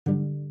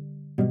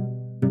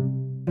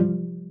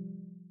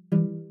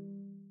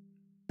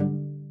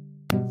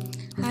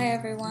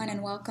everyone,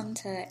 and welcome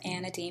to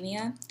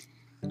Anademia.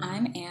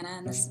 I'm Anna,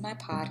 and this is my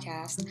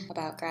podcast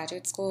about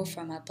graduate school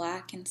from a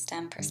Black and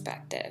STEM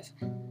perspective.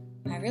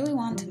 I really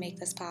wanted to make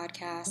this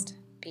podcast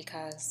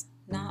because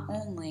not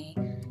only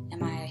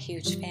am I a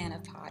huge fan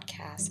of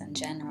podcasts in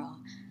general,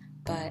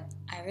 but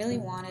I really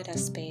wanted a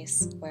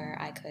space where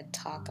I could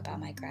talk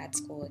about my grad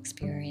school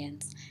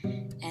experience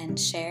and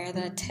share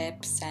the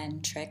tips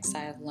and tricks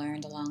I've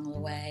learned along the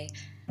way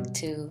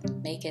to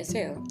make it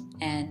through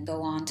and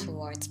go on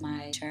towards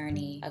my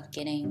journey of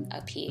getting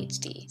a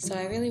PhD. So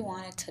I really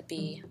wanted to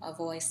be a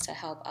voice to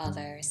help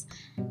others,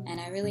 and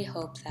I really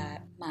hope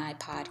that my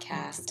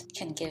podcast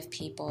can give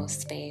people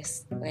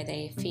space where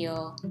they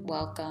feel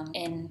welcome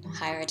in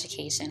higher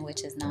education,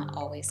 which is not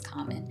always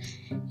common,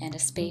 and a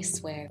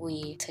space where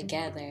we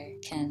together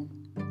can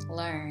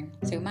learn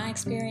through my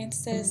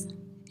experiences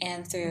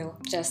and through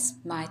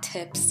just my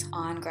tips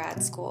on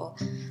grad school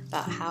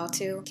about how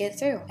to get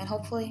through and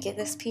hopefully get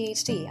this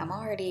PhD. I'm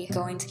already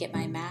going to get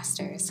my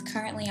master's.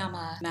 Currently, I'm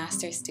a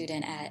master's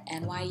student at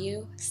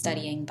NYU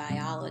studying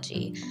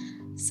biology.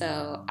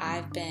 So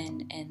I've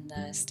been in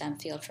the STEM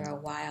field for a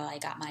while. I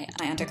got my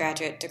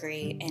undergraduate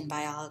degree in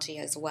biology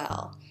as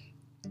well.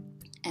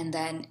 And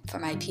then for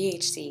my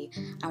PhD,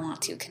 I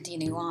want to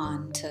continue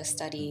on to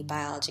study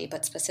biology,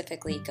 but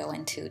specifically go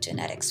into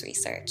genetics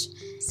research.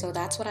 So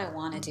that's what I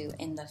want to do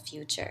in the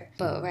future.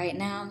 But right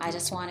now, I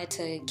just wanted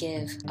to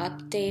give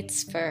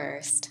updates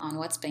first on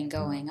what's been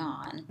going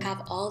on. I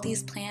have all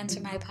these plans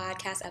for my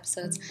podcast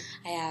episodes.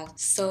 I have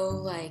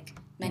so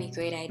many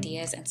great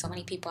ideas and so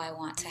many people I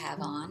want to have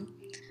on.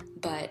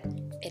 But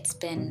it's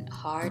been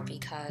hard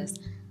because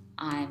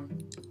I'm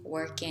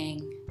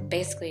working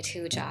basically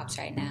 2 jobs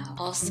right now,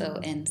 also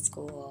in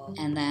school,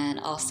 and then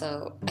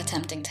also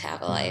attempting to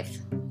have a life,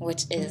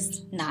 which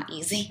is not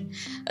easy,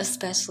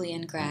 especially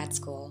in grad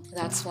school.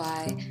 That's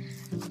why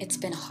it's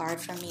been hard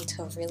for me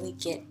to really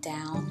get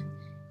down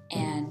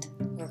and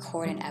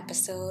record an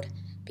episode,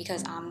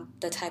 because I'm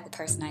the type of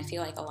person, I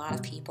feel like a lot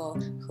of people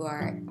who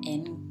are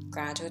in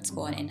graduate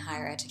school and in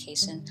higher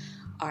education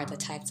are the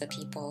types of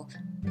people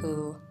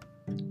who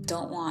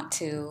don't want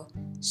to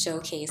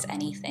showcase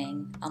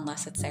anything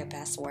unless it's their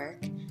best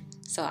work.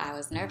 So I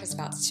was nervous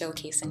about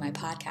showcasing my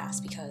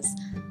podcast because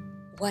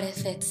what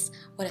if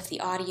the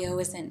audio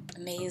isn't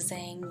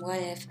amazing?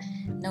 What if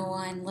no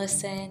one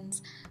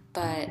listens?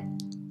 But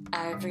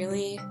I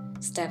really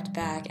stepped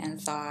back and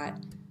thought,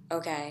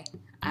 okay,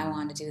 I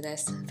want to do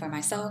this for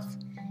myself.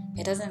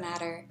 It doesn't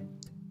matter.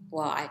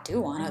 Well, I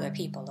do want other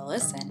people to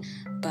listen,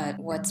 but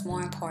what's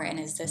more important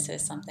is this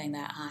is something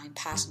that I'm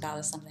passionate about,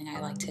 is something I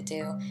like to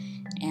do,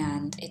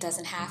 and it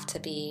doesn't have to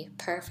be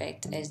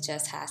perfect, it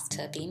just has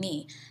to be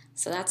me.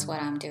 So that's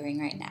what I'm doing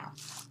right now.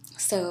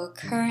 So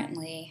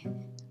currently,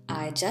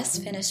 I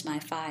just finished my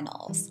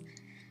finals,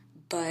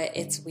 but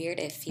it's weird,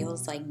 it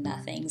feels like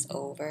nothing's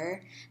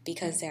over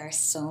because there are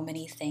so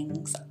many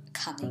things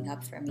coming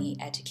up for me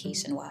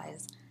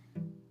education-wise.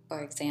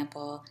 For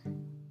example,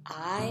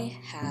 I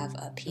have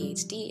a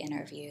PhD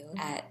interview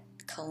at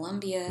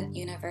Columbia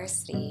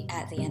University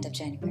at the end of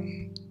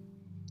January,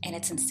 and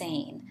it's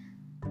insane.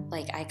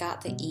 I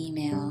got the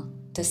email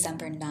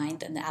December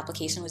 9th, and the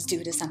application was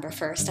due December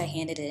 1st. I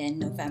handed it in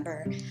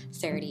November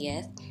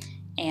 30th,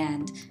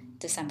 and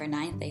December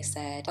 9th they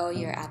said, oh,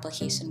 your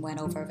application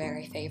went over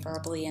very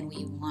favorably, and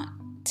we want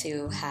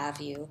to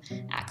have you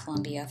at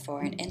Columbia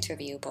for an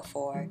interview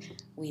before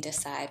we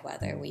decide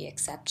whether we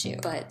accept you.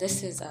 But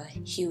this is a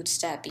huge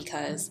step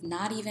because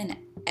not even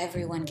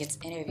everyone gets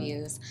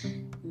interviews.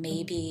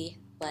 Maybe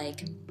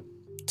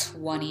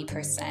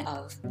 20%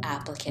 of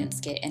applicants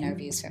get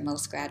interviews for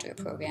most graduate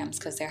programs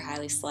because they're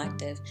highly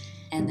selective,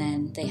 and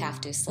then they have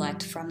to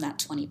select from that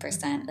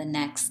 20% the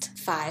next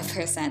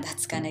 5%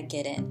 that's gonna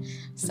get in.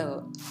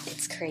 So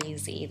it's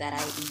crazy that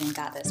I even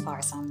got this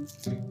far, so I'm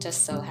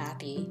just so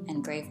happy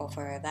and grateful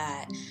for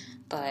that.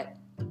 But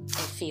it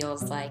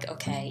feels like,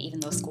 okay, even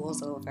though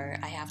school's over,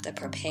 I have to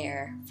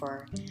prepare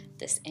for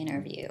this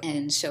interview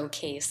and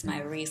showcase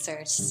my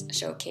research,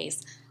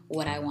 showcase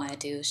what I want to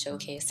do,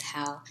 showcase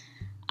how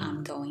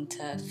I'm going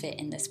to fit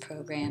in this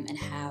program and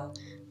how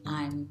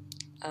I'm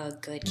a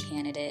good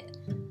candidate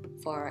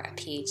for a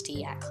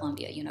PhD at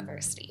Columbia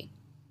University.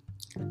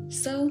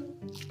 So,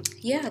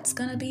 yeah, it's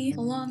gonna be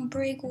a long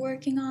break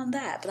working on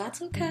that, but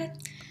that's okay.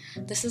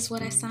 This is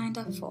what I signed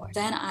up for.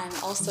 Then I'm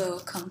also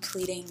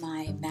completing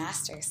my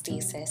master's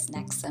thesis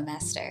next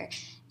semester.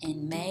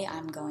 In May,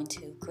 I'm going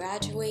to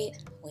graduate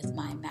with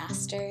my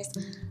Master's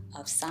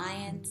of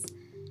Science,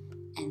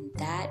 and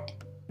that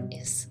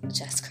is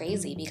just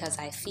crazy because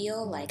I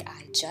feel like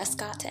I just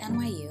got to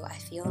NYU. I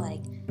feel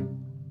like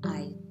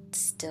I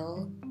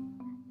still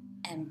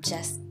am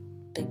just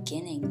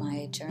beginning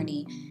my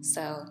journey.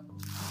 So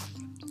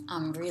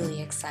I'm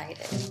really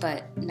excited,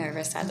 but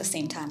nervous at the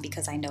same time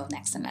because I know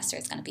next semester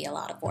is going to be a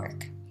lot of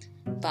work.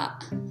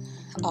 But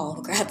all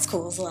of grad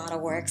school is a lot of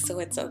work, so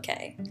it's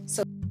okay.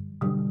 So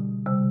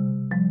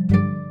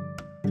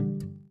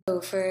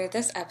for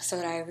this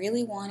episode, I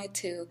really wanted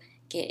to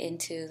get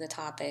into the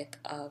topic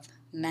of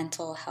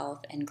mental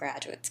health in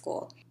graduate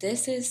school.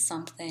 This is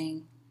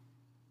something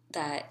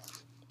that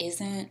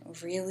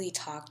isn't really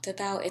talked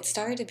about. It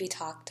started to be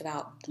talked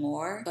about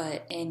more,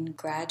 but in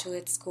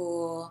graduate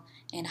school,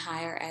 in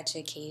higher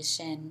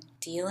education,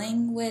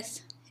 dealing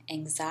with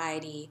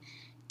anxiety,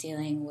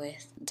 dealing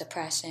with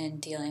depression,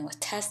 dealing with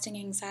testing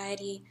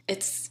anxiety,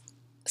 it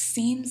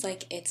seems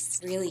like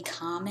it's really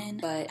common,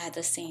 but at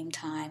the same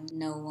time,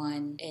 no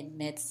one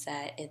admits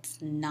that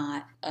it's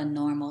not a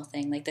normal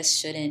thing. Like, this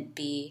shouldn't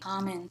be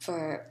common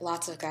for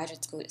lots of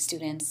graduate school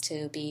students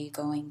to be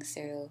going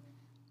through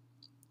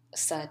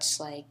such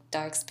like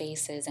dark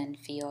spaces and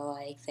feel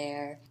like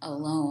they're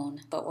alone,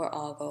 but we're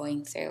all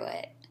going through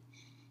it.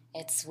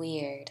 It's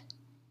weird.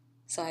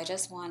 So I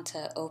just want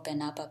to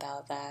open up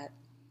about that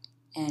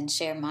and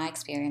share my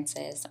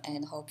experiences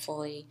and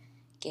hopefully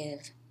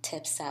give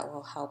tips that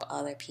will help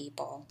other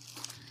people.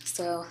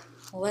 So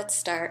let's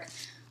start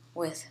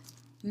with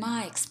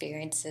my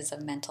experiences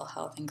of mental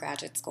health in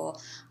graduate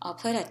school. I'll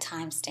put a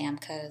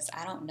timestamp because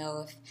I don't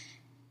know if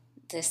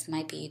this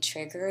might be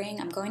triggering.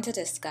 I'm going to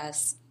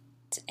discuss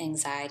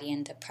anxiety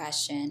and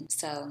depression,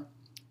 so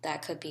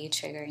that could be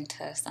triggering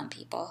to some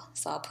people.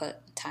 So I'll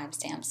put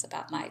timestamps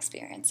about my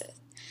experiences.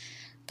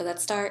 But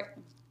let's start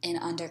in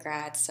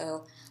undergrad.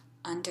 So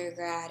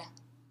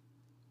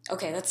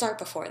let's start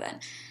before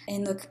then.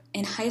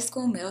 In high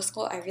school, middle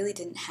school, I really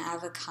didn't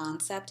have a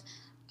concept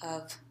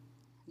of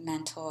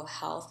mental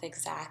health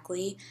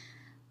exactly.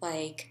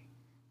 Like,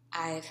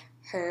 I've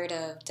heard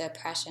of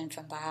depression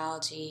from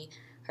biology,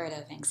 heard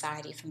of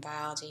anxiety from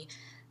biology,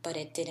 but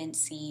it didn't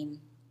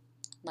seem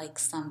like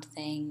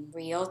something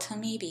real to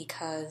me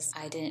because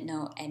I didn't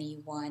know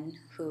anyone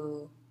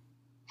who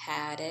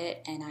had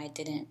it and I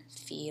didn't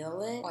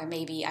feel it. Or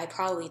maybe I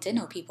probably did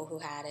know people who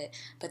had it,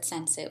 but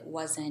since it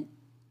wasn't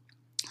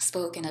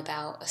spoken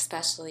about,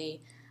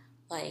 especially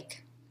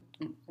like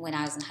when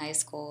I was in high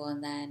school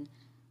and then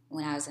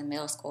when I was in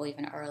middle school,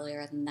 even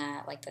earlier than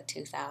that, like the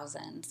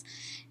 2000s,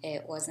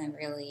 it wasn't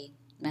really,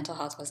 mental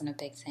health wasn't a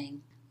big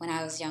thing. When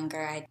I was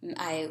younger,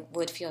 I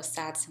would feel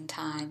sad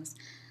sometimes,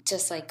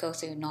 just like go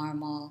through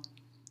normal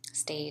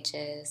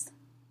stages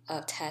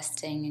of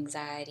testing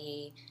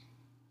anxiety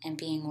and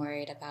being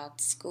worried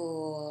about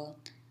school,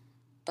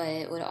 but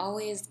it would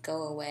always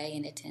go away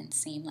and it didn't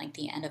seem like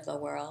the end of the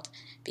world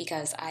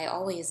because I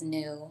always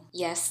knew,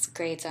 yes,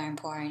 grades are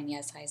important,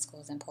 yes, high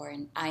school is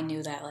important. I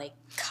knew that like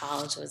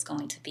college was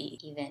going to be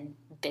even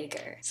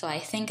bigger. So I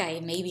think I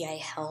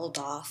held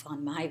off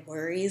on my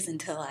worries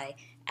until I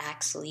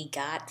actually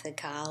got to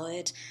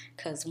college,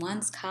 because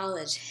once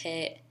college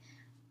hit,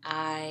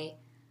 I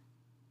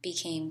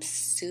became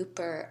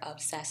super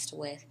obsessed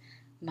with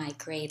my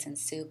grades and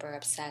super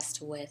obsessed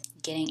with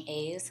getting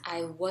A's.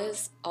 I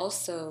was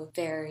also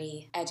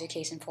very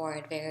education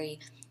forward, very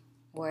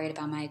worried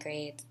about my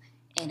grades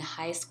in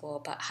high school,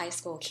 but high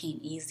school came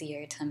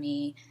easier to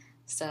me.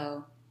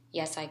 So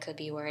yes, I could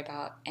be worried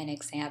about an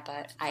exam,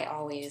 but I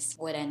always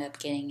would end up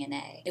getting an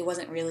A. It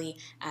wasn't really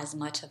as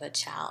much of a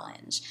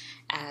challenge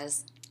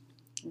as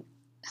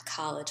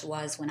college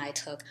was when I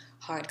took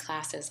hard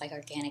classes like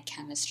organic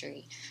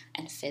chemistry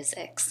and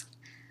physics.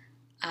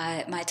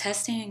 My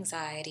testing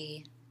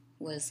anxiety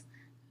was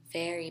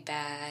very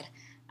bad.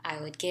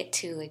 I would get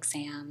to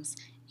exams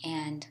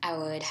and I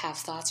would have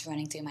thoughts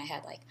running through my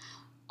head like,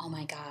 oh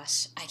my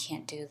gosh, I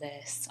can't do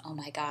this. Oh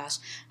my gosh,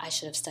 I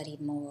should have studied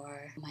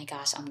more. Oh my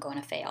gosh, I'm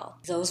going to fail.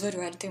 Those would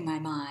run through my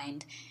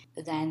mind.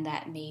 Then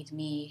that made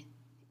me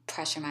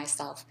pressure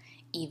myself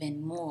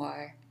even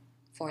more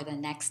for the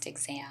next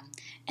exam.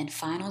 And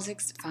final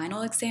exams, I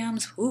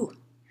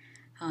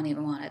don't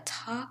even want to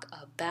talk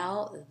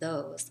about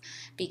those,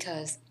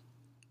 because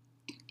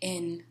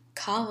in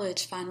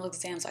college, final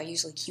exams are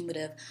usually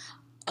cumulative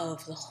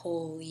of the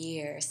whole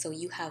year. So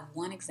you have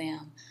one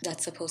exam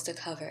that's supposed to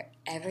cover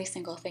every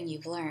single thing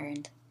you've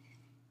learned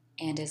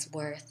and is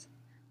worth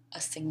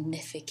a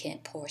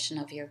significant portion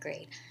of your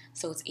grade.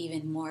 So it's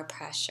even more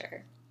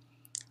pressure.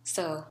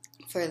 So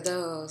for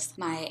those,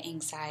 my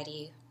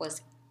anxiety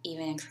was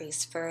even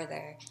increased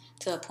further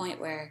to the point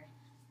where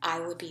I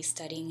would be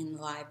studying in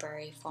the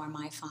library for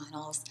my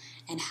finals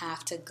and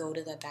have to go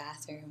to the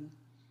bathroom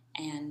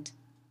and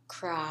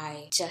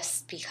cry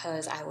just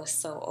because I was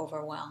so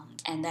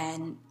overwhelmed. And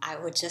then I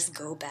would just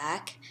go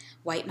back,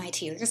 wipe my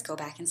tears, go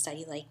back and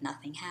study like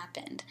nothing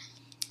happened.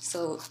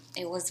 So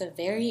it was a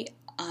very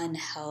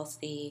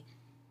unhealthy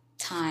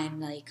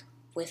time, like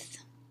with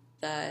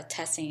the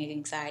testing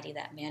anxiety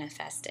that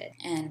manifested.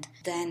 And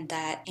then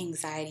that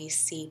anxiety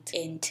seeped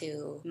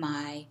into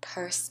my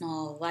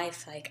personal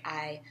life. Like,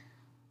 I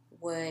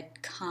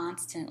would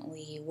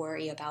constantly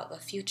worry about the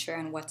future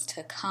and what's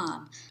to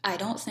come. I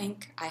don't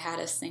think I had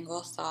a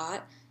single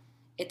thought.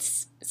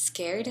 It's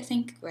scary to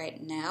think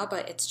right now,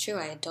 but it's true.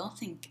 I don't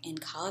think in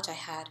college I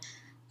had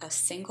a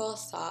single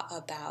thought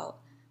about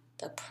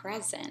the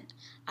present.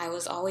 I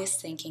was always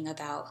thinking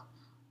about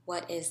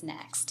what is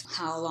next.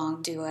 How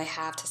long do I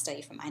have to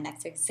study for my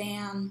next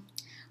exam?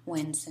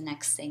 When's the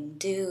next thing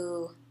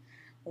due?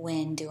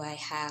 When do I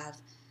have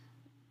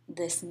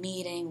this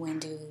meeting? When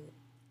do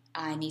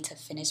I need to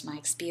finish my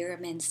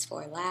experiments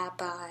for lab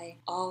by.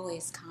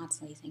 Always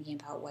constantly thinking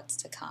about what's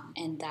to come.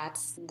 And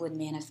that's would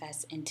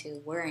manifest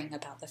into worrying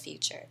about the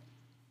future,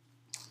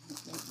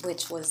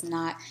 which was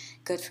not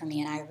good for me.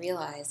 And I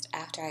realized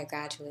after I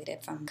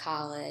graduated from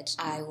college,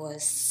 I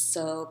was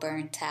so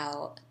burnt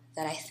out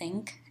that I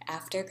think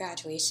after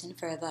graduation,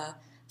 for the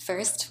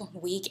first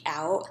week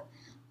out,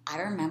 I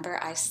remember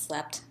I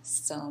slept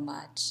so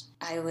much.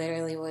 I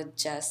literally would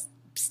just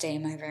stay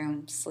in my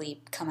room,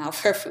 sleep, come out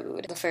for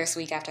food the first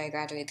week after I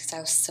graduated because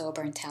I was so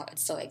burnt out and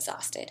so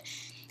exhausted.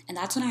 And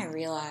that's when I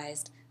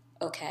realized,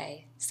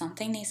 okay,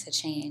 something needs to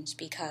change,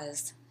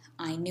 because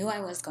I knew I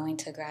was going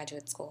to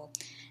graduate school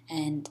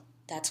and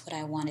that's what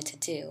I wanted to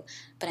do.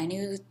 But I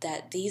knew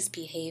that these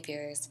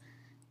behaviors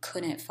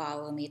couldn't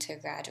follow me to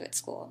graduate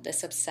school.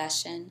 This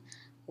obsession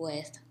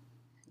with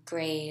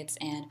grades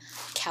and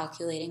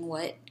calculating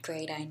what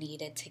grade I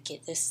needed to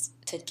get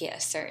a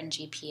certain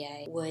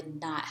GPA would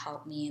not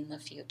help me in the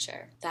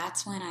future.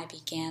 That's when I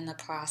began the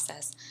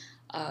process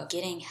of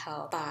getting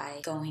help by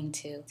going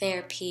to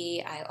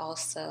therapy. I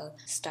also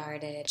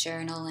started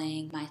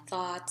journaling my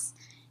thoughts,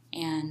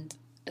 and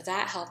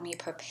that helped me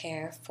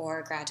prepare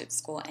for graduate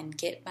school and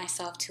get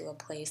myself to a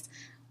place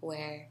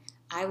where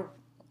I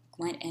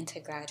went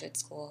into graduate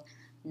school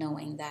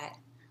knowing that,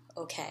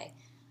 okay,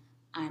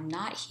 I'm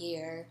not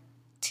here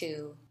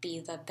to be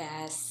the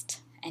best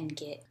and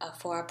get a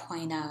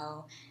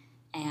 4.0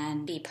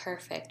 and be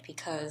perfect,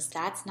 because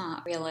that's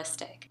not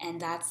realistic and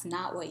that's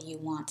not what you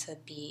want to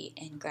be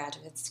in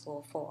graduate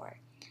school for.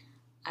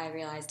 I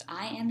realized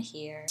I am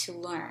here to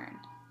learn.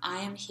 I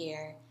am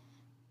here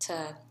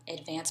to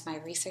advance my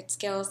research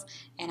skills,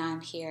 and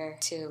I'm here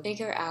to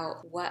figure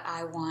out what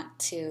I want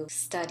to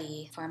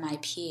study for my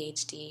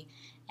PhD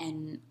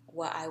and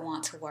what I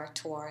want to work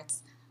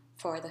towards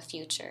for the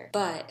future.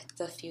 But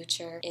the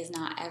future is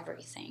not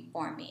everything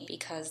for me,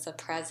 because the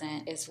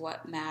present is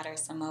what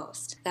matters the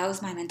most. That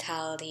was my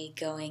mentality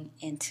going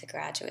into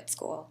graduate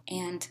school.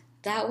 And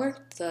that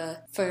worked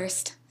the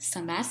first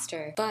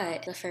semester,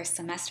 but the first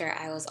semester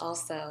I was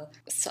also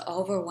so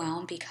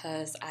overwhelmed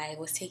because I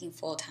was taking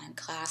full-time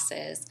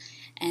classes,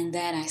 and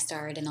then I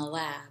started in a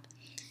lab.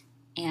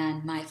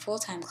 And my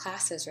full-time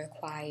classes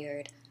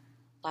required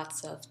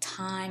lots of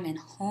time and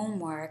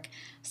homework,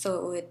 so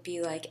it would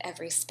be like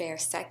every spare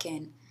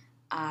second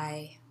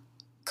I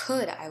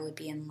would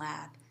be in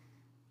lab.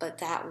 But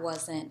that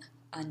wasn't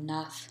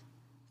enough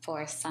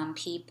for some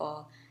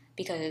people,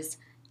 because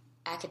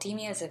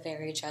academia is a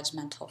very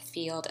judgmental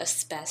field,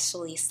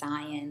 especially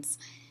science.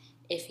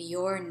 If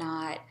you're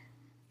not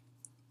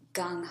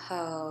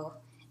gung-ho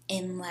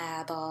in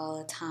lab all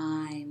the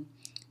time,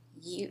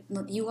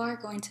 you are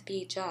going to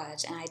be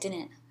judged. And I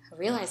didn't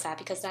realize that,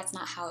 because that's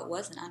not how it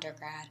was in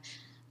undergrad,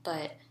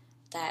 but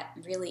that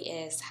really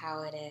is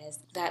how it is.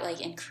 That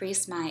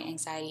increased my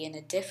anxiety in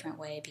a different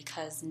way,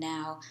 because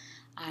now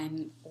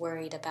I'm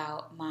worried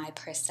about my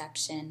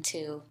perception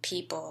to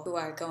people who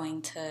are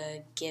going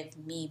to give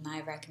me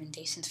my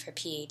recommendations for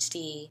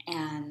PhD.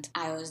 And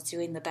I was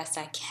doing the best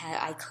I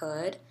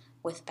could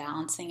with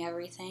balancing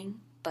everything,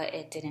 but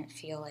it didn't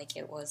feel like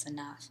it was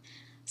enough.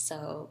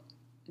 So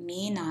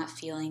me not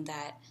feeling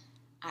that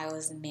I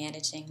was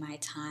managing my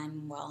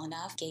time well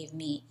enough gave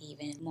me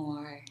even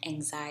more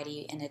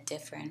anxiety in a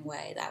different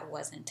way that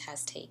wasn't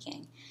test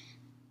taking.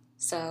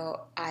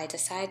 So I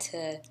decided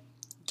to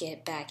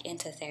get back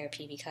into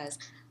therapy, because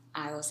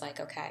I was like,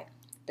 okay,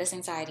 this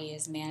anxiety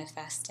is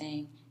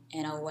manifesting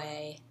in a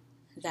way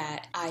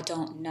that I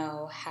don't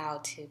know how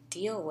to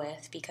deal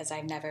with, because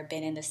I've never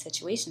been in this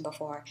situation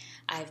before.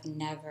 I've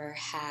never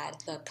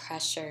had the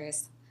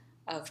pressures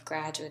of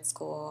graduate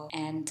school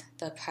and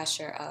the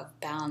pressure of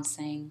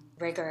balancing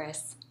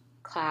rigorous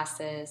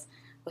classes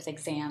with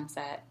exams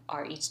that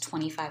are each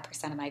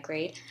 25% of my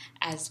grade,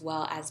 as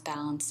well as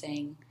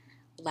balancing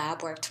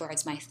lab work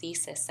towards my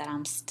thesis that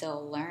I'm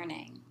still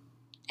learning.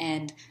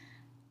 And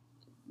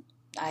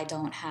I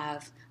don't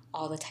have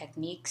all the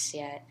techniques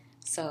yet,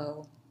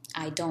 so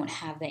I don't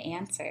have the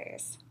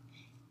answers.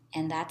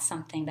 And that's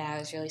something that I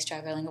was really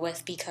struggling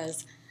with,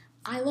 because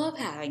I love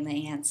having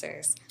the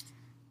answers.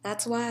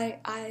 That's probably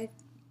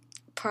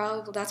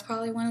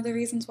one of the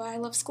reasons why I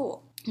love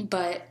school.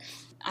 But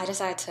I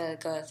decided to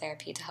go to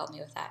therapy to help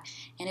me with that.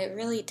 And it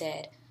really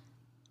did.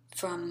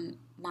 From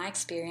my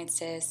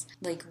experiences,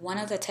 one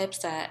of the tips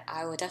that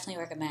I would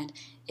definitely recommend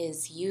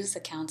is use the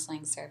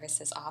counseling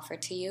services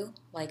offered to you.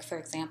 For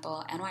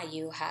example,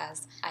 NYU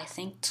has, I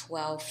think,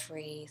 12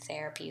 free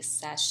therapy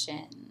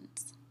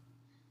sessions.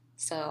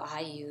 So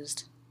I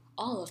used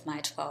all of my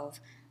 12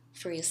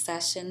 free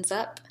sessions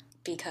up,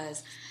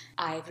 because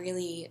I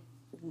really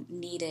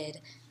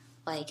needed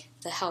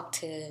the help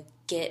to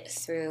get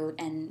through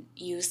and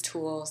use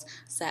tools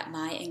so that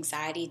my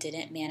anxiety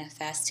didn't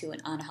manifest to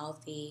an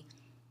unhealthy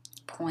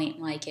point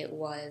like it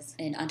was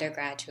in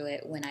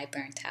undergraduate when I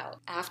burnt out.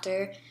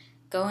 After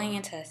going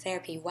into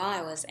therapy, while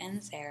I was in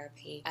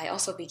therapy, I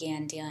also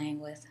began dealing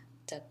with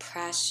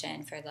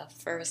depression for the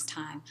first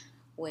time,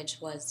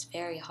 which was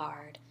very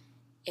hard.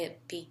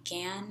 It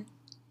began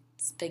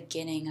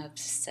beginning of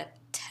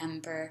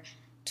September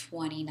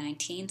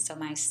 2019, so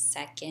my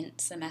second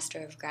semester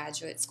of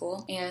graduate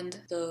school.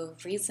 And the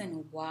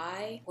reason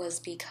why was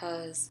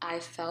because I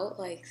felt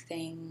like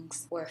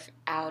things were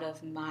out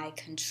of my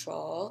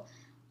control.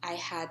 I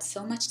had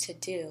so much to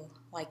do,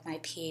 like my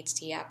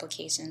PhD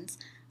applications.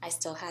 I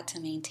still had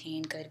to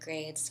maintain good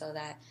grades so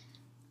that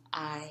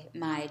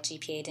my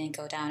GPA didn't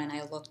go down and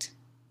I looked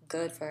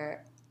good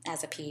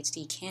as a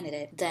PhD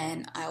candidate.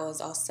 Then I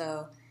was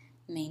also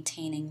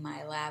maintaining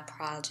my lab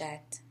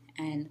project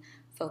and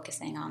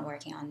focusing on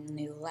working on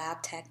new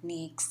lab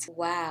techniques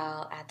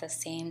while at the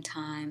same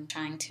time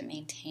trying to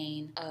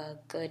maintain a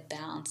good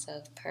balance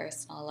of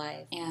personal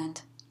life.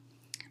 And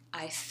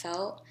I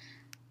feel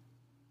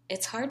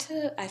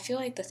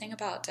like the thing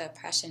about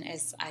depression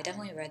is I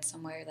definitely read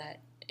somewhere that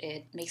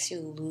it makes you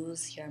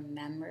lose your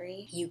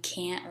memory. You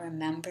can't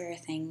remember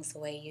things the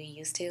way you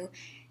used to.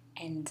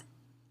 And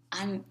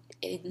I'm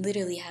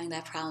literally having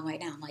that problem right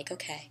now. I'm like,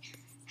 okay,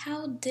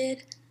 how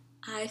did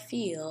I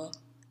feel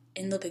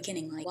in the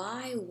beginning? Like,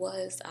 why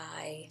was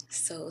I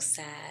so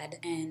sad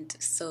and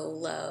so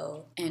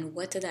low? And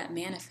what did that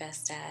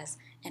manifest as?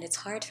 And it's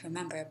hard to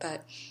remember,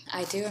 but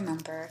I do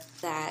remember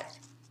that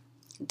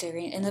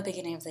in the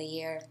beginning of the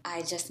year,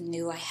 I just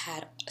knew I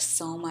had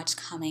so much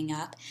coming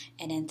up.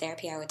 And in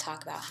therapy, I would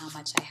talk about how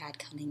much I had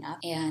coming up.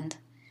 And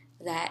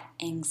that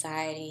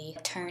anxiety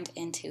turned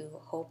into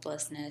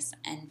hopelessness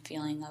and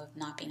feeling of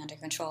not being under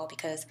control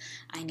because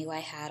I knew I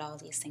had all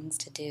these things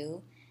to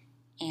do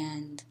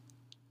and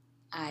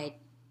I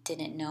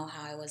didn't know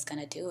how I was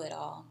going to do it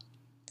all.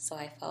 So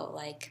I felt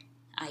like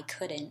I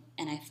couldn't,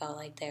 and I felt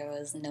like there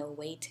was no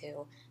way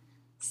to.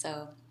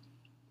 So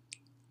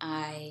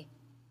I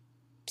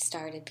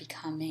started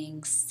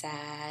becoming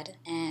sad,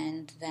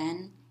 and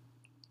then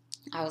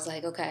I was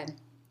like, okay,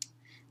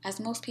 as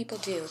most people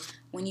do,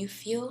 when you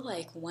feel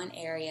like one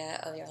area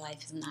of your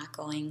life is not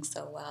going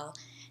so well,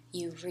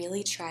 you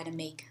really try to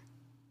make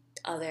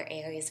other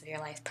areas of your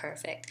life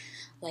perfect.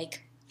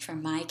 Like, for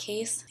my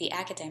case, the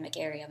academic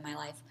area of my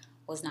life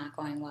was not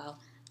going well.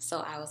 So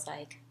I was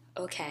like,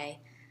 okay,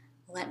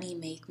 let me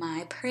make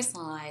my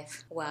personal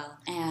life well.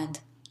 And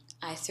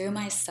I threw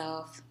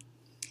myself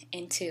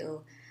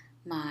into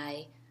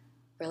my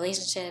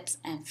relationships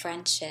and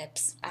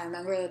friendships. I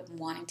remember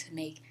wanting to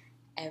make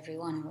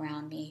everyone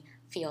around me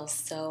feel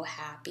so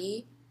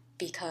happy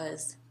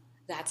because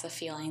that's a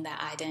feeling that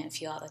I didn't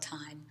feel at the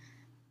time.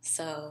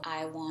 So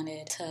I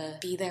wanted to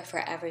be there for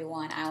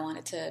everyone. I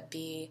wanted to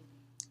be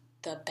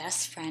the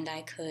best friend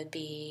I could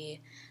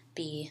be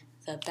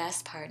the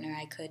best partner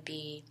I could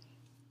be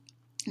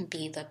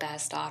the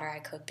best daughter I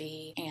could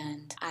be.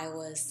 And I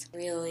was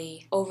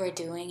really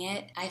overdoing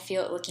it. I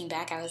feel looking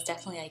back, I was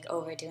definitely like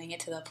overdoing it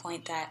to the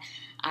point that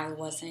I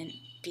wasn't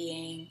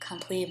being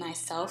completely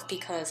myself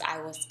because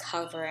I was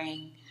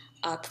covering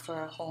up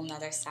for a whole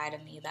nother side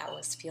of me that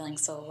was feeling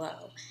so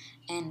low.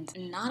 And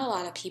not a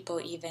lot of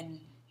people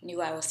even knew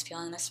I was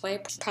feeling this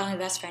way. Probably my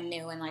best friend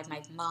knew and like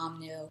my mom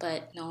knew,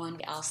 but no one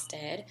else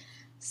did.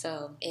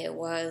 So it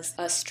was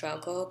a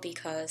struggle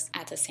because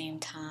at the same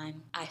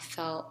time I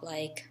felt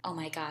like, oh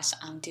my gosh,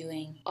 I'm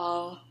doing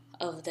all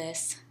of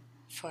this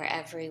for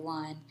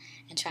everyone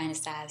and trying to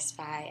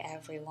satisfy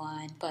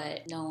everyone,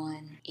 but no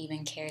one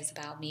even cares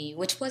about me,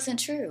 which wasn't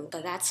true.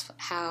 But that's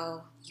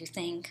how you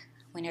think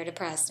when you're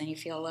depressed and you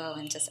feel low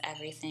and just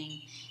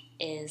everything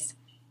is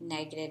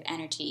negative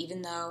energy.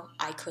 Even though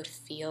I could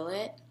feel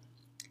it,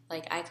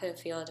 like I could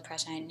feel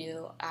depression, I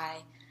knew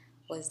I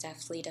was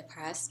definitely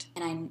depressed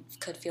and I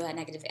could feel that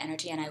negative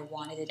energy and I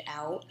wanted it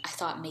out. I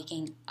thought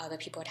making other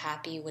people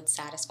happy would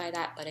satisfy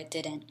that, but it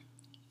didn't.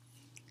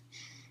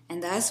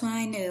 And that's when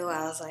I knew.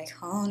 I was like,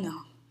 oh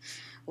no,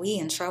 we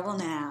in trouble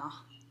now.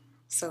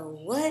 So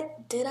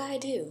what did I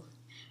do?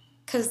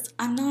 Because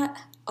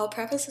I'll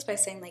preface this by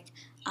saying, like,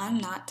 I'm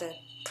not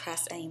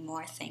depressed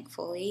anymore,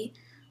 thankfully.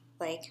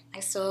 Like, I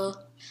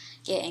still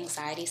get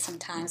anxiety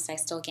sometimes. I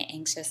still get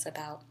anxious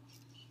about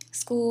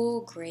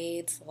school,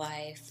 grades,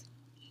 life.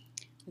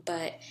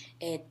 But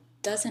it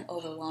doesn't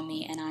overwhelm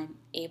me and I'm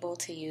able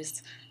to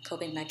use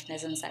coping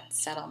mechanisms that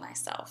settle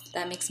myself.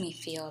 That makes me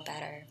feel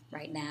better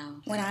right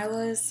now. When I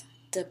was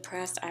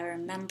depressed, I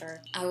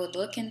remember I would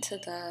look into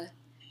the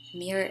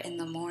mirror in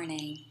the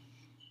morning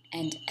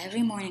and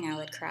every morning I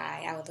would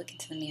cry. I would look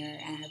into the mirror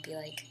and I'd be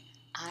like,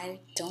 I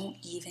don't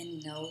even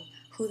know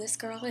who this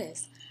girl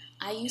is.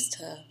 I used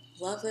to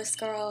love this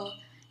girl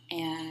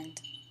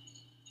and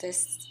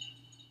this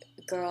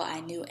girl I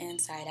knew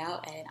inside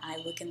out, and I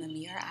look in the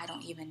mirror, I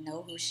don't even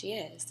know who she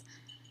is.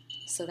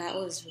 So that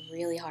was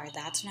really hard.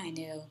 That's when I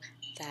knew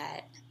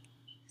that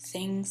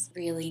things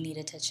really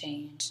needed to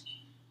change.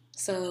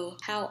 So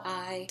how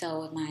I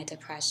dealt with my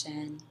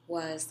depression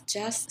was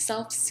just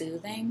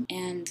self-soothing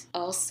and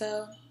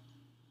also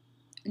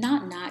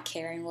not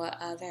caring what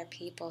other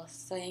people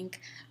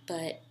think,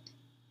 but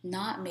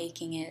not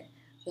making it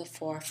the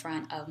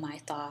forefront of my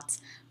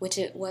thoughts, which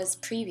it was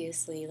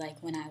previously.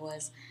 Like when I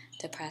was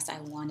depressed, I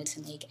wanted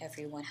to make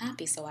everyone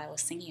happy, so I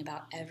was thinking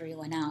about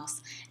everyone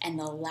else, and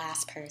the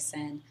last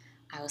person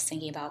I was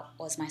thinking about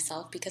was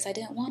myself because I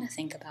didn't want to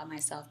think about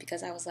myself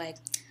because I was like,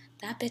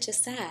 that bitch is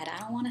sad. I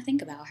don't want to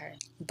think about her.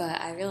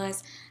 But I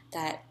realized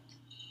that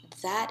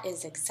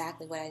is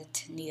exactly what I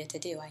needed to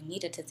do. I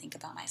needed to think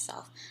about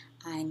myself.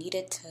 I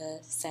needed to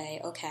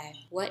say, okay,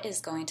 what is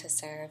going to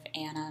serve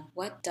Anna?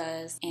 What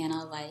does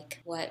Anna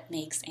like? What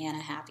makes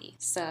Anna happy?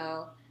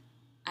 So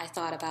I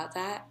thought about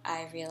that.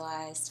 I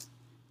realized,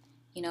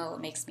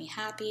 what makes me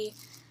happy?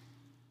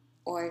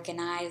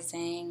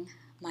 Organizing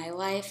my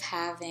life,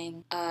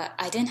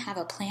 I didn't have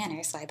a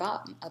planner, so I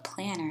bought a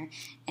planner,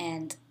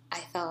 and I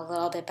felt a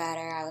little bit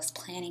better. I was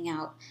planning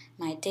out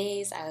my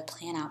days. I would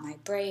plan out my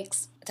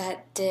breaks.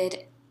 That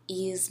did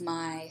ease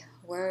my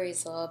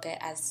worries a little bit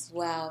as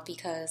well,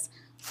 because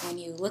when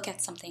you look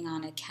at something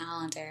on a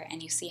calendar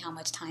and you see how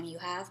much time you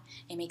have,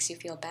 it makes you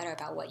feel better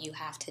about what you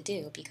have to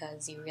do,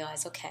 because you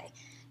realize, okay,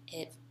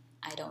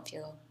 I don't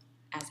feel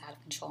as out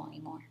of control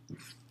anymore.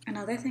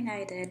 Another thing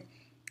I did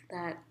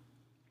that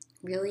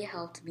really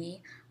helped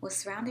me was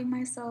surrounding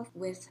myself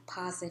with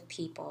positive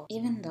people.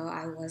 Even though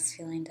I was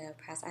feeling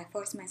depressed, I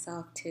forced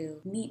myself to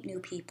meet new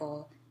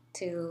people,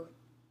 to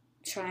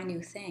try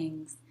new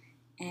things,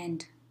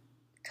 and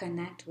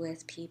connect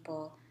with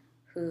people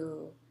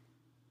who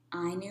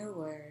I knew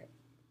were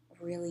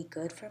really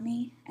good for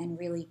me and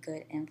really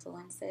good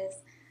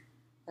influences.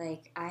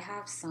 Like, I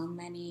have so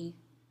many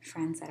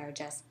friends that are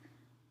just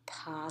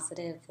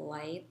positive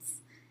lights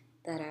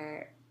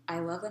I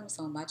love them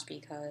so much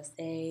because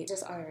they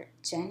just are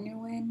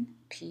genuine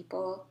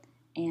people,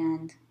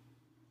 and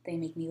they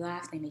make me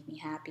laugh, they make me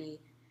happy.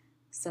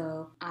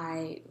 So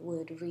I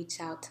would reach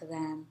out to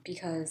them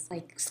because,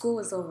 school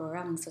was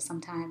overwhelming, so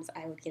sometimes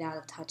I would get out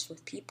of touch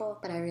with people,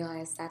 but I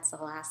realized that's the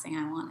last thing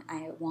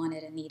I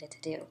wanted and needed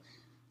to do.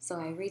 So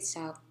I reached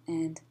out,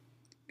 and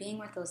being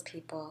with those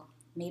people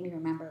made me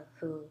remember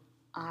who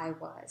I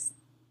was.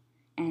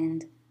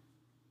 And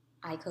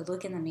I could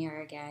look in the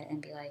mirror again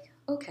and be like,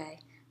 okay,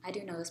 I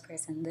do know this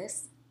person.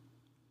 This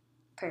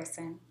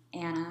person,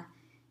 Anna,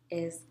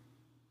 is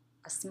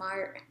a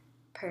smart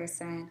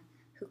person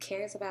who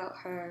cares about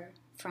her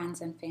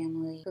friends and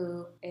family,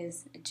 who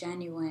is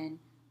genuine,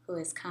 who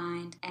is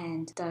kind,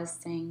 and does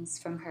things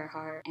from her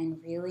heart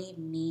and really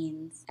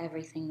means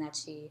everything that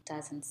she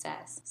does and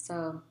says.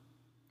 So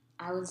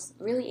I was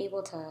really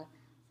able to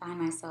find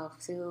myself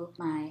through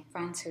my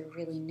friends who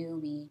really knew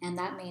me, and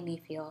that made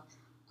me feel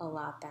a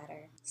lot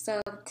better.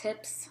 So,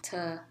 tips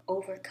to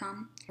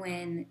overcome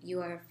when you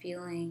are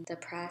feeling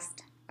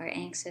depressed or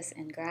anxious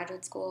in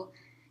graduate school.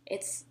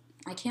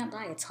 I can't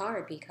lie, it's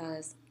hard,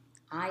 because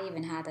I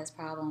even had this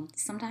problem.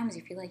 Sometimes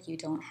you feel like you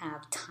don't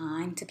have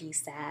time to be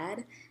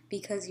sad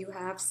because you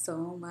have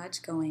so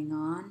much going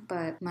on.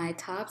 But my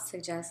top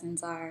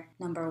suggestions are,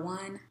 number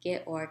one,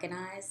 get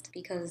organized,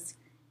 because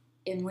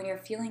when you're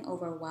feeling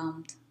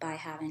overwhelmed by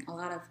having a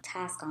lot of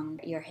tasks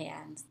on your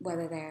hands,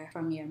 whether they're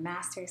from your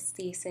master's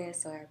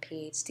thesis or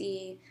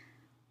PhD,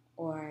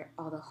 or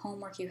all the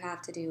homework you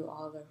have to do,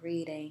 all the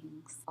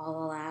readings, all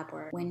the lab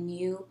work, when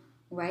you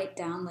write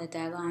down the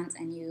deadlines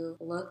and you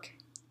look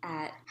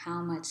at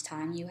how much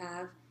time you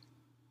have,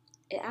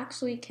 it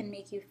actually can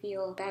make you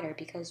feel better,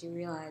 because you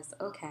realize,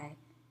 okay,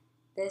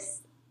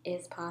 this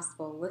is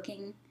possible.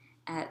 Looking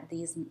at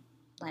these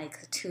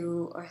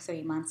 2 or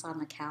 3 months on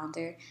the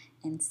calendar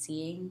and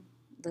seeing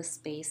the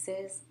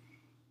spaces,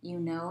 you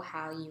know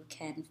how you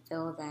can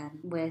fill them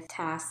with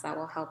tasks that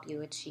will help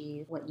you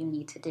achieve what you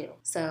need to do.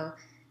 So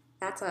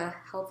that's a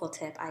helpful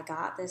tip. I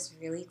got this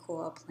really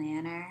cool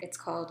planner. It's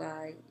called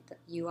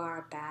You Are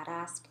a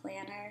Badass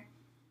Planner,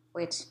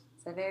 which is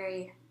a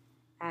very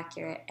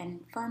accurate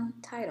and fun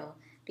title,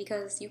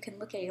 because you can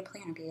look at your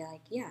planner and be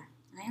like, yeah,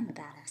 I am a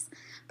badass.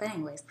 But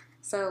anyways,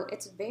 so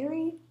it's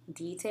very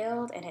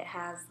detailed, and it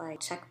has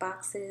check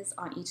boxes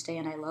on each day,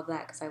 and I love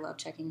that because I love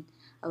checking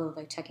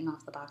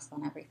off the boxes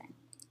on everything.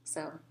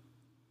 So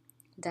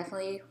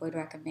definitely would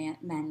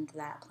recommend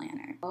that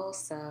planner.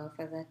 Also,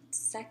 for the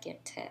second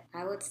tip,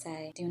 I would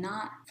say do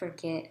not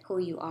forget who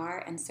you are,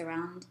 and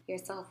surround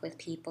yourself with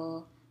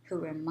people who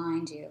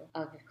remind you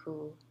of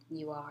who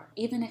you are.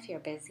 Even if you're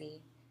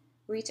busy,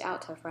 reach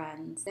out to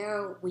friends. There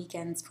are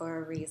weekends for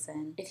a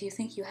reason. If you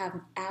think you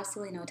have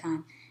absolutely no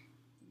time,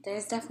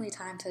 there's definitely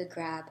time to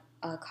grab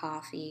a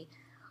coffee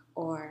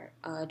or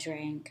a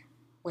drink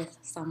with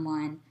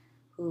someone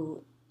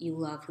who you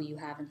love, who you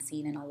haven't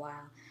seen in a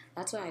while.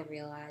 That's what I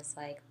realized.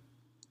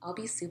 I'll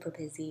be super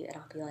busy, and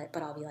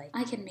I'll be like,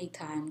 I can make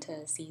time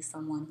to see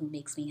someone who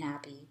makes me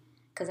happy,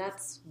 because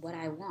that's what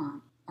I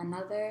want.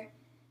 Another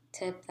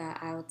tip that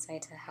I would say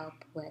to help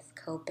with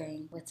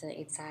coping with the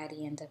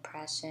anxiety and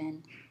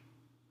depression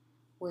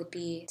would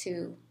be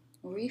to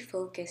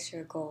refocus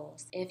your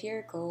goals. If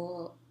your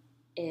goal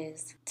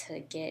is to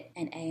get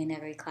an A in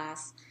every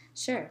class,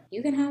 sure,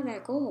 you can have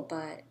that goal,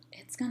 but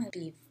it's going to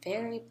be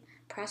very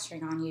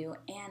pressuring on you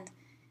and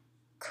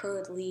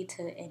could lead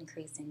to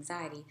increased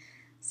anxiety.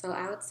 So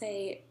I would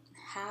say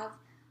have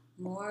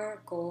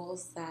more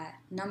goals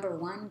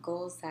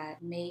goals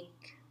that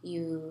make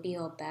you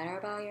feel better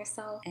about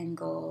yourself, and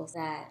goals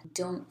that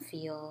don't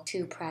feel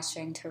too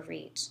pressuring to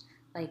reach.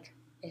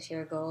 If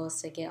your goal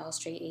is to get all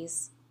straight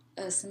A's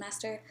a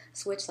semester,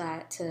 switch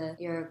that to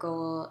your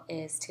goal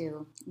is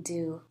to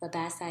do the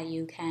best that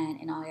you can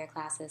in all your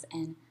classes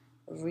and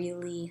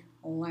really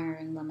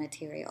learn the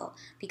material,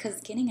 because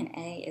getting an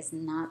A is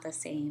not the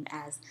same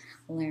as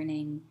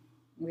really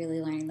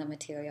learning the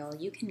material.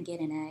 You can get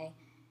an A,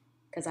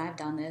 because I've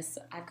done this.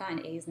 I've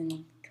gotten A's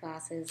in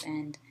classes,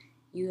 and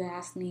you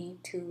asked me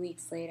 2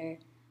 weeks later,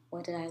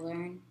 what did I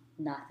learn?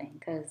 Nothing,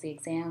 because the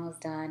exam was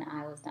done,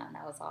 I was done.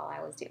 That was all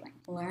I was doing.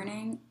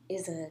 Learning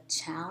is a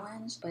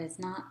challenge, but it's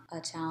not a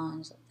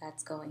challenge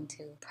that's going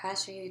to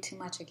pressure you too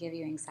much or give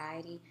you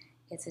anxiety.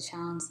 It's a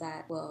challenge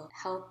that will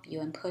help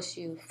you and push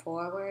you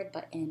forward,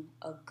 but in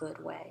a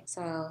good way.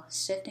 So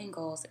shifting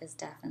goals is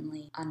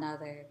definitely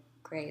another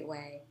great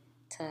way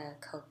to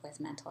cope with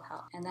mental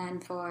health. And then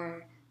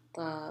for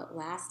the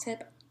last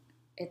tip,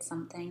 it's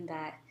something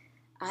that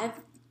I've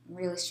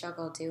really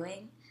struggled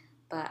doing,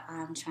 but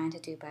I'm trying to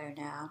do better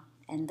now.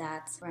 And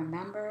that's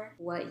remember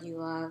what you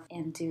love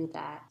and do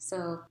that.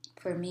 So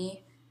for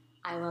me,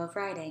 I love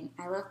writing,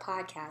 I love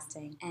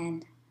podcasting,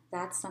 and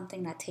that's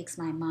something that takes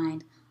my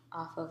mind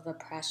off of the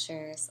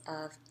pressures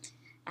of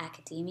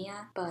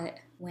academia. But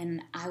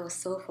when I was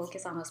so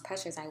focused on those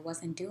pressures, I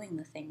wasn't doing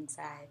the things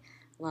I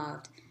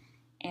loved.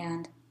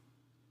 And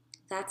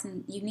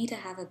you need to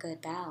have a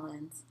good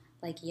balance.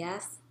 Like,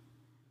 yes,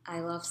 I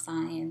love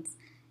science.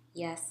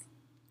 Yes,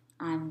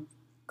 I'm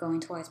going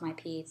towards my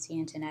PhD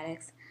in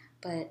genetics,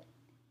 but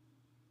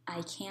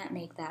I can't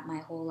make that my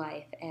whole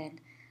life. And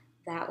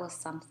that was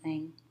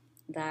something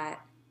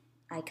that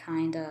I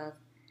kind of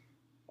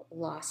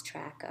lost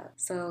track of.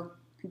 So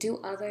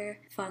do other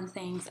fun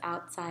things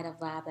outside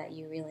of lab that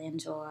you really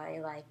enjoy.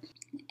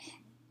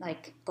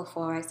 Like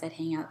before I said,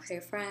 hang out with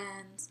your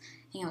friends,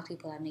 hang out with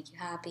people that make you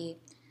happy.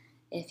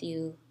 If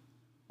you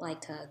like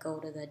to go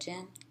to the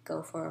gym,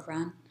 go for a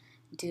run,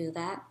 do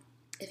that.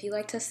 If you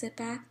like to sit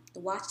back,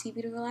 watch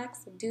TV to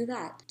relax, do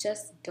that.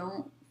 Just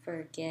don't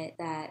forget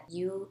that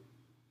you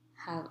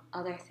have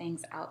other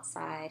things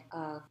outside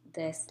of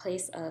this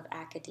place of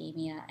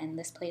academia and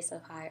this place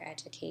of higher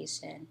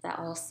education that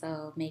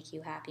also make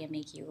you happy and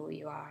make you who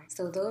you are.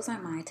 So those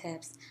are my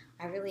tips.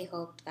 I really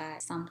hope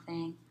that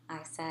something I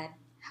said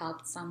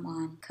helped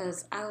someone,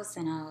 because I was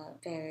in a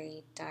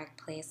very dark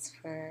place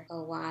for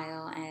a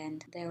while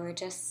and there were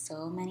just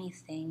so many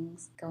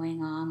things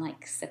going on.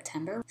 Like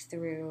September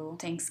through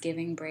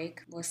Thanksgiving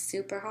break was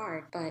super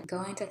hard, but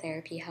going to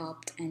therapy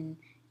helped and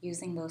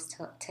using those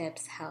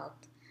tips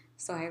helped.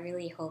 So I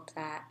really hope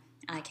that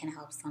I can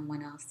help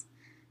someone else,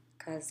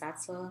 because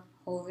that's the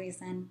whole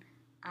reason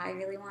I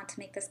really want to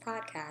make this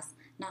podcast.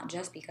 Not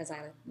just because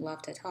I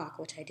love to talk,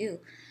 which I do,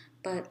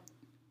 but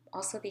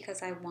also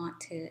because I want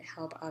to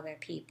help other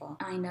people.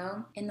 I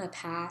know in the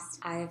past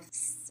I've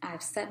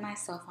set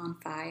myself on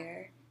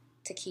fire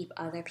to keep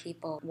other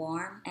people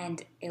warm,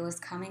 and it was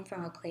coming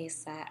from a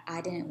place that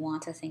I didn't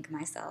want to think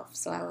myself,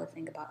 so I would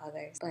think about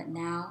others. But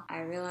now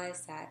I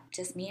realize that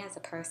just me as a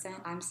person,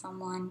 I'm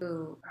someone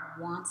who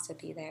wants to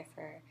be there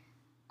for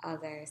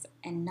others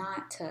and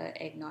not to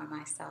ignore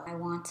myself. I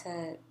want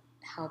to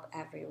help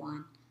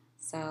everyone.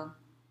 So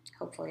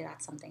hopefully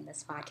that's something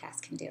this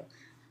podcast can do.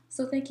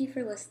 So thank you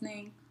for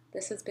listening.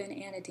 This has been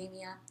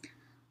Anademia.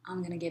 I'm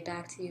going to get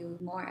back to you,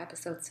 more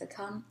episodes to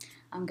come.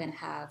 I'm going to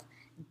have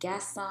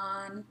guests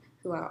on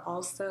who are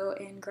also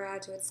in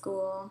graduate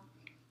school.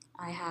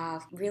 I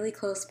have really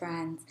close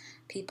friends,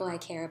 people I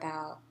care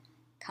about,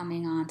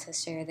 coming on to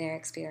share their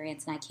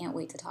experience, and I can't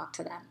wait to talk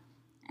to them.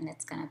 And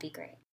it's going to be great.